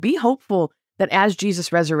Be hopeful that as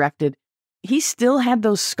Jesus resurrected, he still had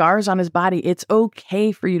those scars on his body. It's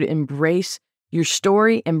okay for you to embrace your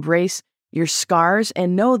story, embrace your scars,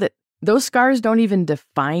 and know that those scars don't even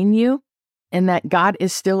define you, and that God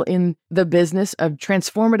is still in the business of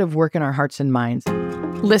transformative work in our hearts and minds.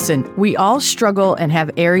 Listen, we all struggle and have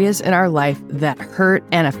areas in our life that hurt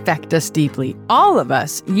and affect us deeply. All of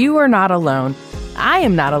us. You are not alone. I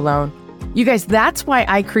am not alone. You guys, that's why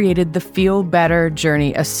I created the Feel Better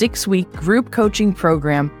Journey, a 6-week group coaching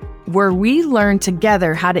program where we learn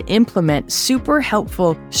together how to implement super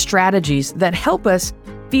helpful strategies that help us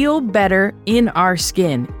feel better in our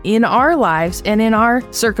skin, in our lives, and in our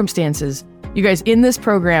circumstances. You guys, in this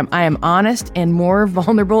program, I am honest and more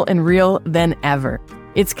vulnerable and real than ever.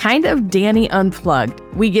 It's kind of Danny Unplugged.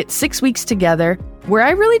 We get 6 weeks together where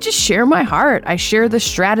I really just share my heart. I share the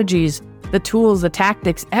strategies, the tools, the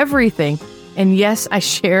tactics, everything. And yes, I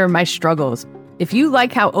share my struggles. If you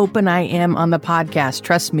like how open I am on the podcast,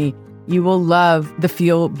 trust me, you will love the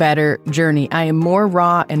Feel Better Journey. I am more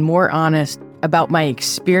raw and more honest about my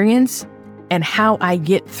experience and how I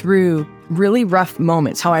get through really rough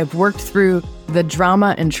moments, how I've worked through the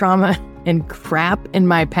drama and trauma and crap in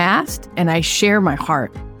my past, and I share my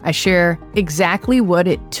heart. I share exactly what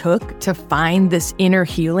it took to find this inner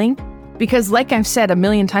healing. Because like I've said a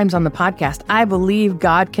million times on the podcast, I believe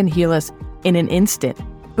God can heal us in an instant.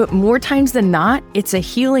 But more times than not, it's a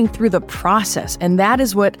healing through the process. And that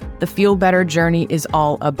is what the Feel Better Journey is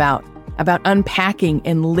all about unpacking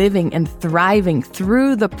and living and thriving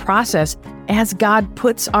through the process as God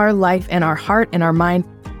puts our life and our heart and our mind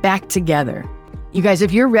back together. You guys,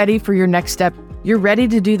 if you're ready for your next step, you're ready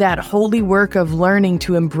to do that holy work of learning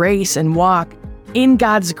to embrace and walk in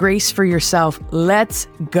God's grace for yourself, let's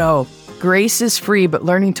go. Grace is free, but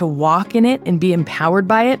learning to walk in it and be empowered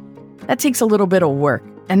by it, that takes a little bit of work.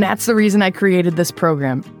 And that's the reason I created this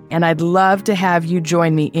program. And I'd love to have you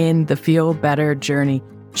join me in the Feel Better Journey.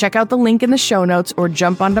 Check out the link in the show notes or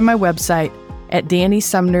jump onto my website at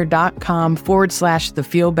dannysumner.com/the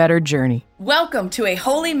Feel Better Journey. Welcome to a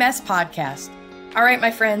Holy Mess podcast. All right,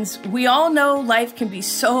 my friends, we all know life can be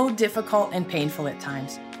so difficult and painful at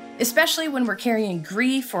times, especially when we're carrying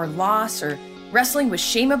grief or loss or wrestling with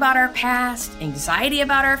shame about our past, anxiety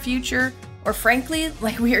about our future, or frankly,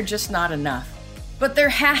 like we are just not enough. But there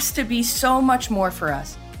has to be so much more for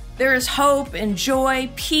us. There is hope and joy,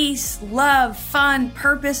 peace, love, fun,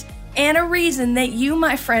 purpose, and a reason that you,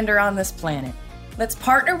 my friend, are on this planet. Let's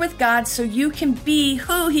partner with God so you can be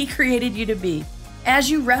who He created you to be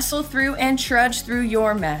as you wrestle through and trudge through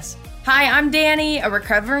your mess. Hi, I'm Danny, a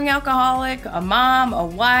recovering alcoholic, a mom, a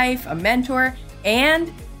wife, a mentor,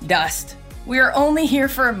 and dust. We are only here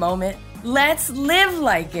for a moment. Let's live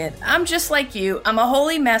like it. I'm just like you. I'm a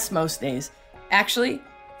holy mess most days. Actually,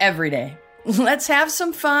 every day. Let's have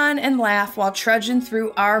some fun and laugh while trudging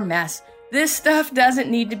through our mess. This stuff doesn't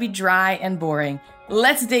need to be dry and boring.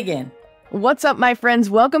 Let's dig in. What's up, my friends?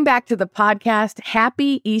 Welcome back to the podcast.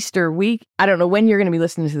 Happy Easter week. I don't know when you're going to be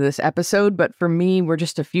listening to this episode, but for me, we're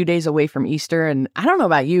just a few days away from Easter. And I don't know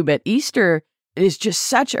about you, but Easter is just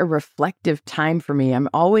such a reflective time for me. I'm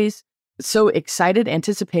always so excited,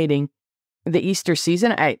 anticipating the Easter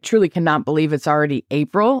season. I truly cannot believe it's already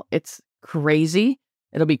April. It's crazy.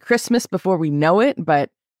 It'll be Christmas before we know it.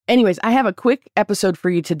 But anyways, I have a quick episode for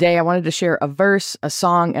you today. I wanted to share a verse, a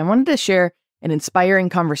song. I wanted to share an inspiring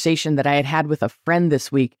conversation that I had with a friend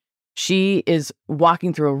this week. She is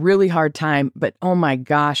walking through a really hard time, but oh my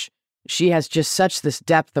gosh, she has just such this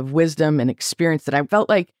depth of wisdom and experience that I felt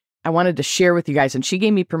like I wanted to share with you guys. And she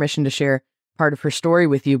gave me permission to share part of her story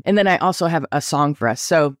with you. And then I also have a song for us.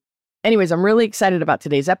 So anyways, I'm really excited about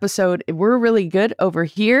today's episode. We're really good over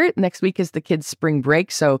here. Next week is the kids' spring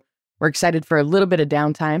break. So we're excited for a little bit of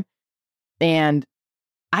downtime. And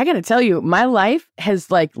I got to tell you, my life has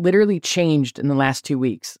like literally changed in the last 2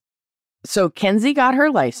 weeks. So Kenzie got her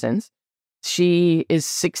license. She is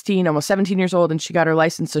 16, almost 17 years old, and she got her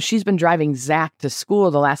license. So she's been driving Zach to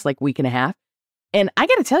school the last like week and a half. And I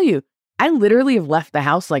got to tell you, I literally have left the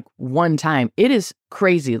house like one time. It is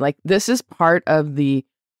crazy. Like this is part of the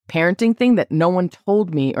parenting thing that no one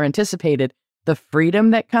told me or anticipated. The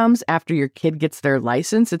freedom that comes after your kid gets their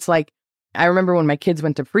license. It's like, I remember when my kids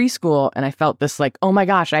went to preschool and I felt this like, oh my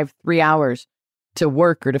gosh, I have 3 hours to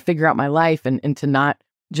work or to figure out my life and to not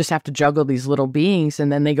just have to juggle these little beings. And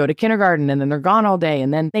then they go to kindergarten and then they're gone all day.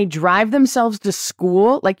 And then they drive themselves to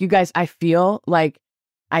school. Like you guys, I feel like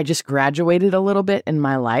I just graduated a little bit in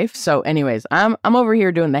my life. So anyways, I'm over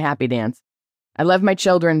here doing the happy dance. I love my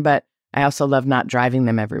children, but I also love not driving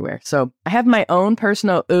them everywhere. So I have my own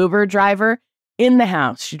personal Uber driver in the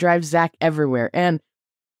house. She drives Zach everywhere. And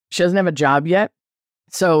she doesn't have a job yet.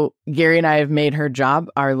 So Gary and I have made her job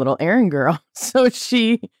our little errand girl. So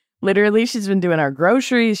she's been doing our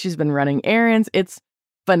groceries. She's been running errands. It's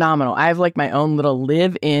phenomenal. I have like my own little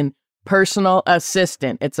live-in personal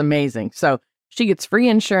assistant. It's amazing. So she gets free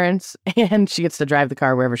insurance and she gets to drive the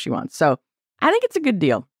car wherever she wants. So I think it's a good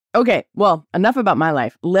deal. Okay, well, enough about my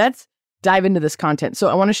life. Let's dive into this content. So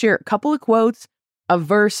I want to share a couple of quotes, a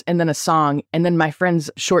verse, and then a song, and then my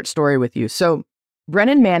friend's short story with you. So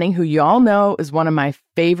Brennan Manning, who you all know is one of my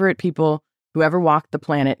favorite people who ever walked the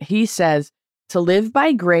planet, he says, "To live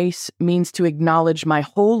by grace means to acknowledge my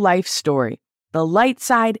whole life story, the light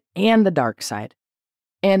side and the dark side."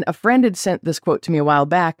 And a friend had sent this quote to me a while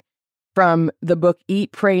back from the book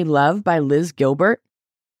Eat, Pray, Love by Liz Gilbert.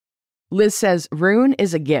 Liz says, "Ruin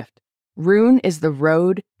is a gift. Ruin is the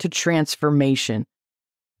road to transformation."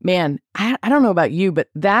 Man, I don't know about you, but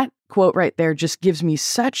that quote right there just gives me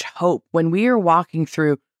such hope when we are walking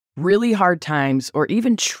through really hard times or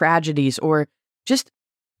even tragedies or just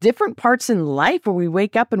different parts in life where we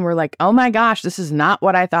wake up and we're like, oh my gosh, this is not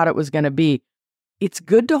what I thought it was going to be. It's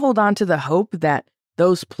good to hold on to the hope that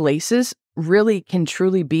those places really can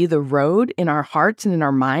truly be the road in our hearts and in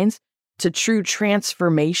our minds to true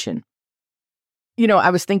transformation. You know, I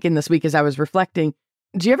was thinking this week as I was reflecting,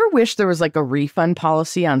 do you ever wish there was like a refund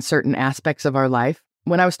policy on certain aspects of our life?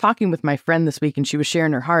 When I was talking with my friend this week and she was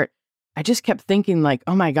sharing her heart, I just kept thinking like,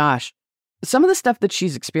 oh my gosh, some of the stuff that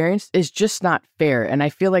she's experienced is just not fair. And I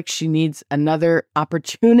feel like she needs another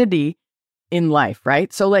opportunity in life,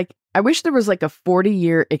 right? So like, I wish there was like a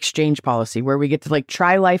 40-year exchange policy where we get to like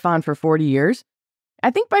try life on for 40 years.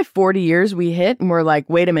 I think by 40 years we hit and we're like,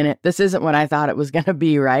 wait a minute, this isn't what I thought it was going to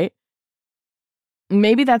be, right?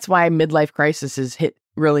 Maybe that's why midlife crisis is hit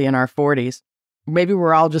really in our 40s. Maybe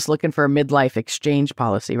we're all just looking for a midlife exchange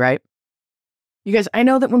policy, right? You guys, I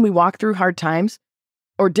know that when we walk through hard times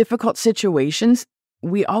or difficult situations,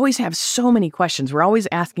 we always have so many questions. We're always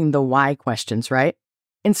asking the why questions, right?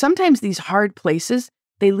 And sometimes these hard places,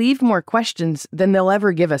 they leave more questions than they'll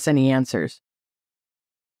ever give us any answers.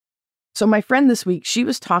 So my friend this week, she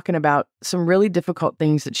was talking about some really difficult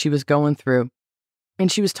things that she was going through.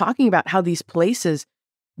 And she was talking about how these places,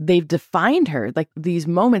 they've defined her, like these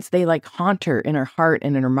moments, they like haunt her in her heart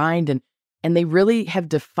and in her mind. And they really have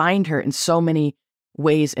defined her in so many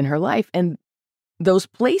ways in her life. And those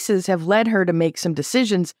places have led her to make some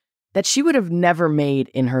decisions that she would have never made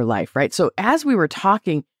in her life, right? So as we were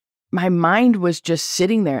talking, my mind was just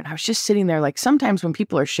sitting there and I was just sitting there. Like sometimes when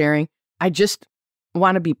people are sharing, I just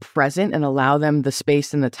want to be present and allow them the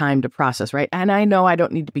space and the time to process, right? And I know I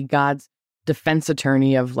don't need to be God's defense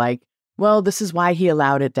attorney of like, well, this is why he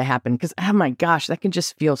allowed it to happen. Because, oh my gosh, that can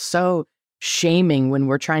just feel so shaming when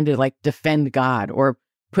we're trying to like defend God or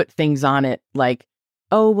put things on it like,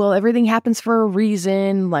 oh, well, everything happens for a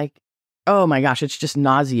reason. Like, oh my gosh, it's just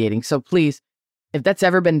nauseating. So please, if that's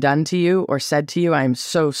ever been done to you or said to you, I'm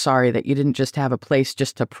so sorry that you didn't just have a place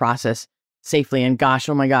just to process safely. And gosh,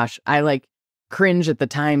 oh my gosh, I like cringe at the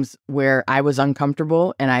times where I was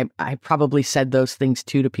uncomfortable and I probably said those things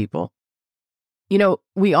too to people. You know,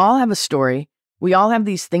 we all have a story. We all have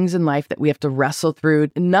these things in life that we have to wrestle through.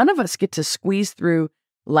 None of us get to squeeze through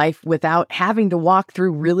life without having to walk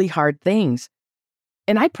through really hard things.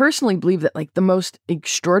 And I personally believe that like the most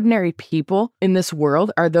extraordinary people in this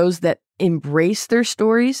world are those that embrace their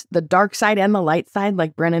stories, the dark side and the light side,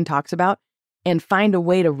 like Brennan talks about, and find a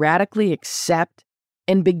way to radically accept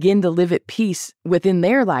and begin to live at peace within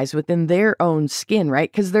their lives, within their own skin,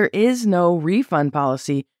 right? Because there is no refund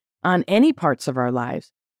policy on any parts of our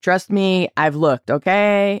lives. Trust me, I've looked,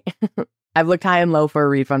 okay? I've looked high and low for a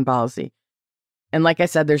refund policy. And like I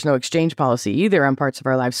said, there's no exchange policy either on parts of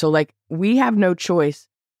our lives. So like we have no choice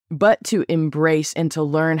but to embrace and to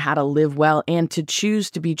learn how to live well and to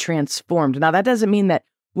choose to be transformed. Now, that doesn't mean that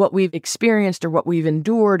what we've experienced or what we've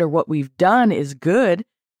endured or what we've done is good.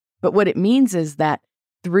 But what it means is that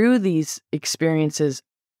through these experiences,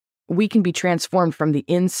 we can be transformed from the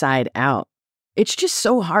inside out. It's just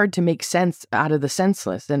so hard to make sense out of the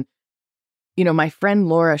senseless. And, you know, my friend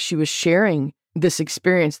Laura, she was sharing this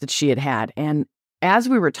experience that she had had. And as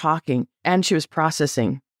we were talking and she was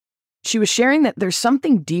processing, she was sharing that there's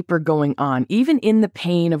something deeper going on, even in the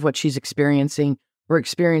pain of what she's experiencing or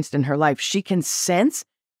experienced in her life. She can sense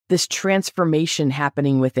this transformation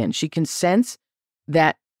happening within. She can sense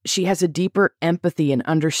that she has a deeper empathy and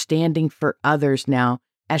understanding for others now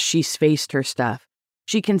as she's faced her stuff.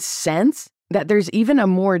 She can sense that there's even a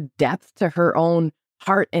more depth to her own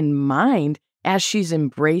heart and mind as she's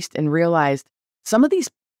embraced and realized some of these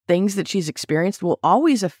things that she's experienced will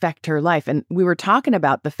always affect her life. And we were talking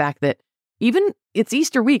about the fact that even it's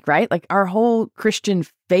Easter week, right? Like our whole Christian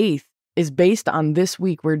faith is based on this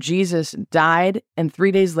week where Jesus died and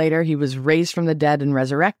 3 days later he was raised from the dead and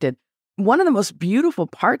resurrected. One of the most beautiful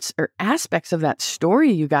parts or aspects of that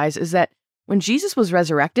story, you guys, is that when Jesus was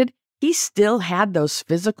resurrected, he still had those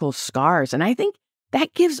physical scars. And I think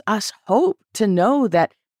that gives us hope to know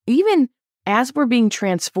that even as we're being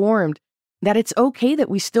transformed, that it's okay that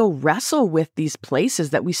we still wrestle with these places,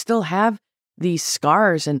 that we still have these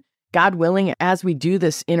scars. And God willing, as we do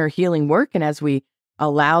this inner healing work and as we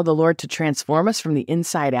allow the Lord to transform us from the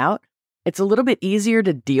inside out, it's a little bit easier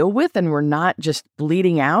to deal with, and we're not just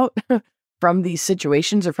bleeding out from these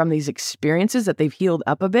situations or from these experiences that they've healed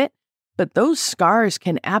up a bit. But those scars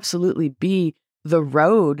can absolutely be the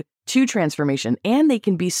road to transformation, and they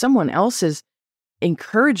can be someone else's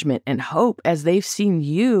encouragement and hope as they've seen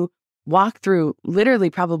you walk through literally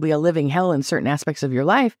probably a living hell in certain aspects of your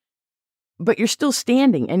life, but you're still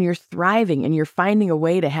standing and you're thriving and you're finding a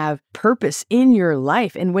way to have purpose in your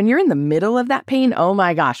life. And when you're in the middle of that pain, oh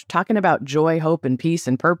my gosh, talking about joy, hope, and peace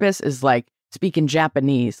and purpose is like speaking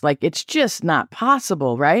Japanese. Like, it's just not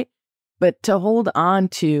possible, right? But to hold on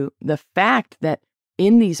to the fact that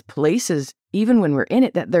in these places, even when we're in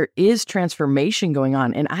it, that there is transformation going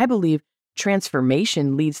on. And I believe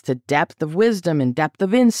transformation leads to depth of wisdom and depth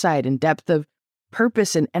of insight and depth of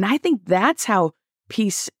purpose. And I think that's how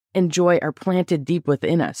peace and joy are planted deep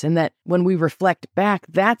within us. And that when we reflect back,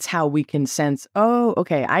 that's how we can sense, oh,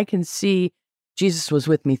 okay, I can see Jesus was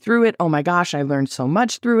with me through it. Oh my gosh, I learned so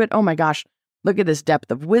much through it. Oh my gosh, look at this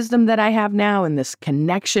depth of wisdom that I have now and this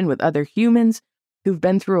connection with other humans who've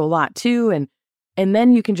been through a lot too. And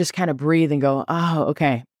then you can just kind of breathe and go, oh,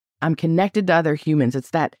 okay, I'm connected to other humans.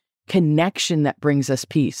 It's that connection that brings us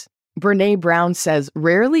peace. Brene Brown says,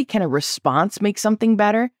 rarely can a response make something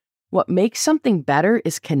better. What makes something better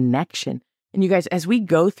is connection. And you guys, as we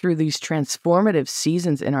go through these transformative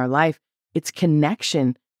seasons in our life, it's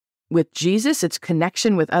connection with Jesus, it's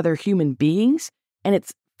connection with other human beings, and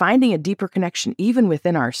it's finding a deeper connection even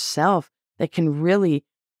within ourselves that can really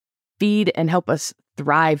feed and help us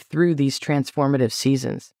thrive through these transformative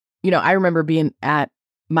seasons. You know, I remember being at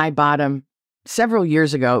my bottom several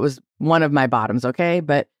years ago. It was one of my bottoms, okay?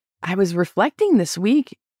 But I was reflecting this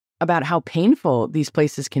week about how painful these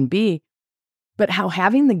places can be, but how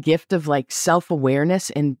having the gift of like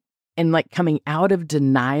self-awareness and like coming out of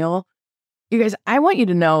denial. You guys, I want you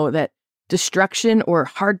to know that destruction or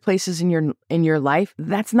hard places in your life,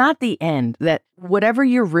 that's not the end. That whatever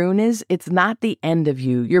your ruin is, it's not the end of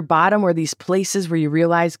you. Your bottom or these places where you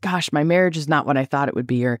realize, gosh, my marriage is not what I thought it would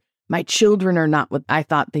be, or my children are not what I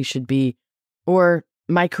thought they should be, or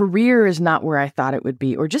my career is not where I thought it would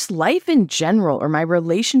be, or just life in general, or my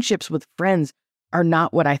relationships with friends are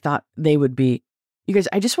not what I thought they would be. You guys,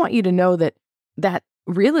 I just want you to know that that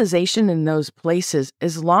realization in those places,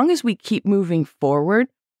 as long as we keep moving forward,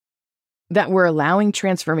 that we're allowing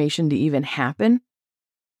transformation to even happen,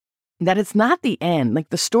 that it's not the end. Like,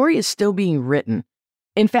 the story is still being written.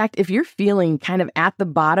 In fact, if you're feeling kind of at the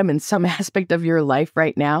bottom in some aspect of your life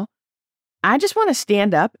right now, I just want to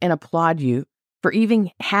stand up and applaud you for even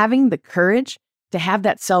having the courage to have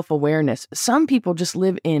that self-awareness. Some people just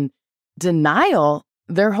live in denial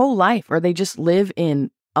their whole life, or they just live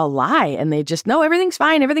in a lie and they just know everything's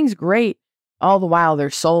fine, everything's great. All the while their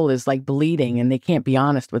soul is like bleeding and they can't be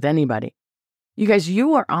honest with anybody. You guys,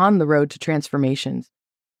 you are on the road to transformations.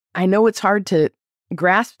 I know it's hard to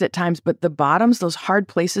grasp at times, but the bottoms, those hard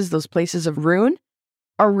places, those places of ruin,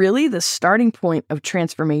 are really the starting point of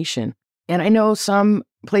transformation. And I know some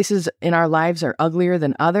places in our lives are uglier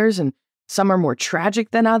than others, and some are more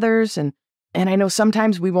tragic than others. And I know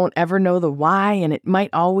sometimes we won't ever know the why, and it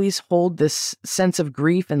might always hold this sense of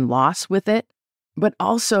grief and loss with it. But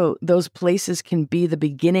also, those places can be the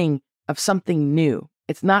beginning of something new.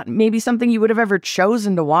 It's not maybe something you would have ever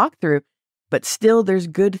chosen to walk through, but still there's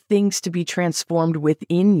good things to be transformed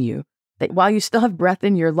within you. That while you still have breath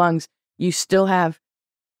in your lungs, you still have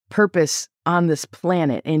purpose on this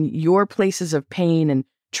planet, and your places of pain and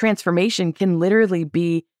transformation can literally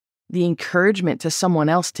be the encouragement to someone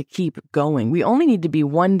else to keep going. We only need to be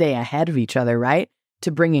one day ahead of each other, right?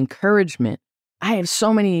 To bring encouragement. I have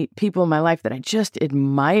so many people in my life that I just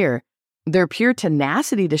admire their pure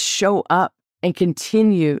tenacity to show up and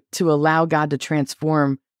continue to allow God to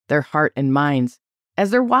transform their heart and minds as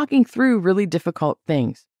they're walking through really difficult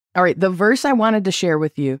things. All right, the verse I wanted to share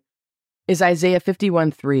with you is Isaiah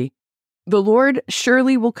 51:3. The Lord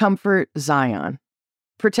surely will comfort Zion.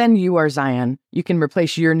 Pretend you are Zion. You can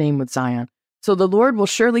replace your name with Zion. So the Lord will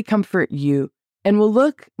surely comfort you and will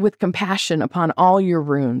look with compassion upon all your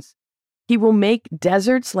ruins. He will make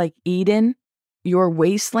deserts like Eden, your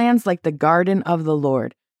wastelands like the garden of the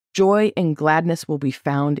Lord. joy and gladness will be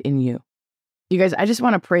found in you. You guys, I just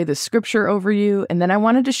want to pray the scripture over you. And then I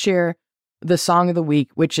wanted to share the song of the week,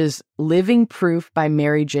 which is Living Proof by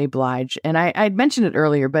Mary J. Blige. And I'd mentioned it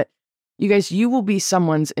earlier, but you guys, you will be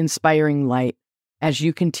someone's inspiring light as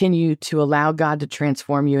you continue to allow God to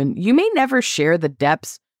transform you. And you may never share the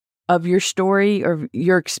depths of your story or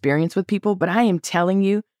your experience with people, but I am telling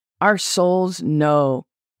you, our souls know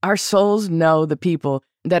the people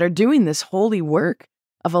that are doing this holy work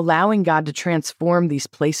of allowing God to transform these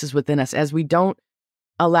places within us as we don't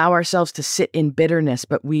allow ourselves to sit in bitterness,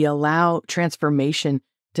 but we allow transformation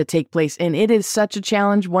to take place. And it is such a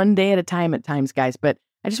challenge, one day at a time at times, guys. But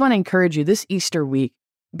I just want to encourage you this Easter week,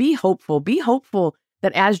 be hopeful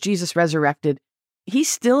that as Jesus resurrected, he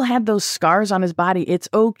still had those scars on his body. It's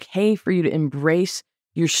okay for you to embrace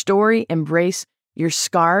your story, embrace your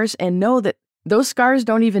scars, and know that those scars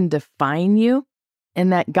don't even define you,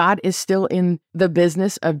 and that God is still in the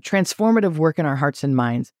business of transformative work in our hearts and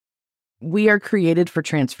minds. We are created for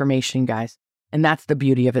transformation, guys, and that's the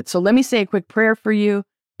beauty of it. So let me say a quick prayer for you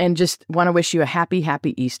and just want to wish you a happy,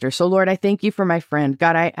 happy Easter. So Lord, I thank you for my friend.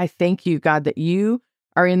 God, I thank you, God, that you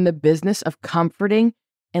are in the business of comforting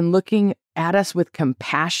and looking at us with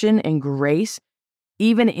compassion and grace,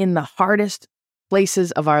 even in the hardest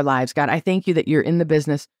places of our lives. God, I thank you that you're in the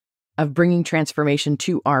business of bringing transformation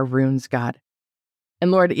to our wounds, God.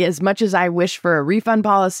 And Lord, as much as I wish for a refund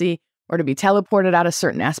policy or to be teleported out of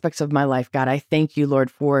certain aspects of my life, God, I thank you, Lord,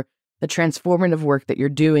 for the transformative work that you're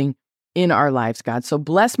doing in our lives, God. So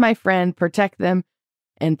bless my friend, protect them,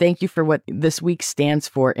 and thank you for what this week stands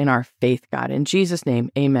for in our faith, God. In Jesus' name,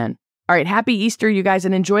 amen. All right, happy Easter, you guys,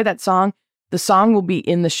 and enjoy that song. The song will be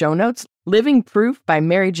in the show notes. Living Proof by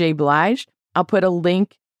Mary J. Blige. I'll put a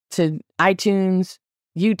link to iTunes,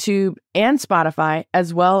 YouTube, and Spotify,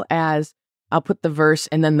 as well as I'll put the verse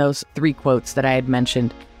and then those 3 quotes that I had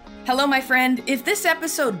mentioned. Hello, my friend. If this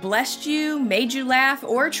episode blessed you, made you laugh,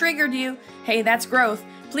 or triggered you, hey, that's growth.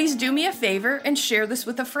 Please do me a favor and share this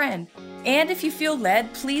with a friend. And if you feel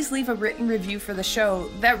led, please leave a written review for the show.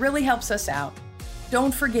 That really helps us out.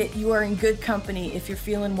 Don't forget you are in good company if you're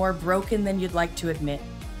feeling more broken than you'd like to admit.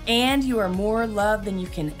 And you are more loved than you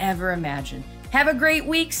can ever imagine. Have a great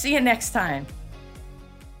week. See you next time.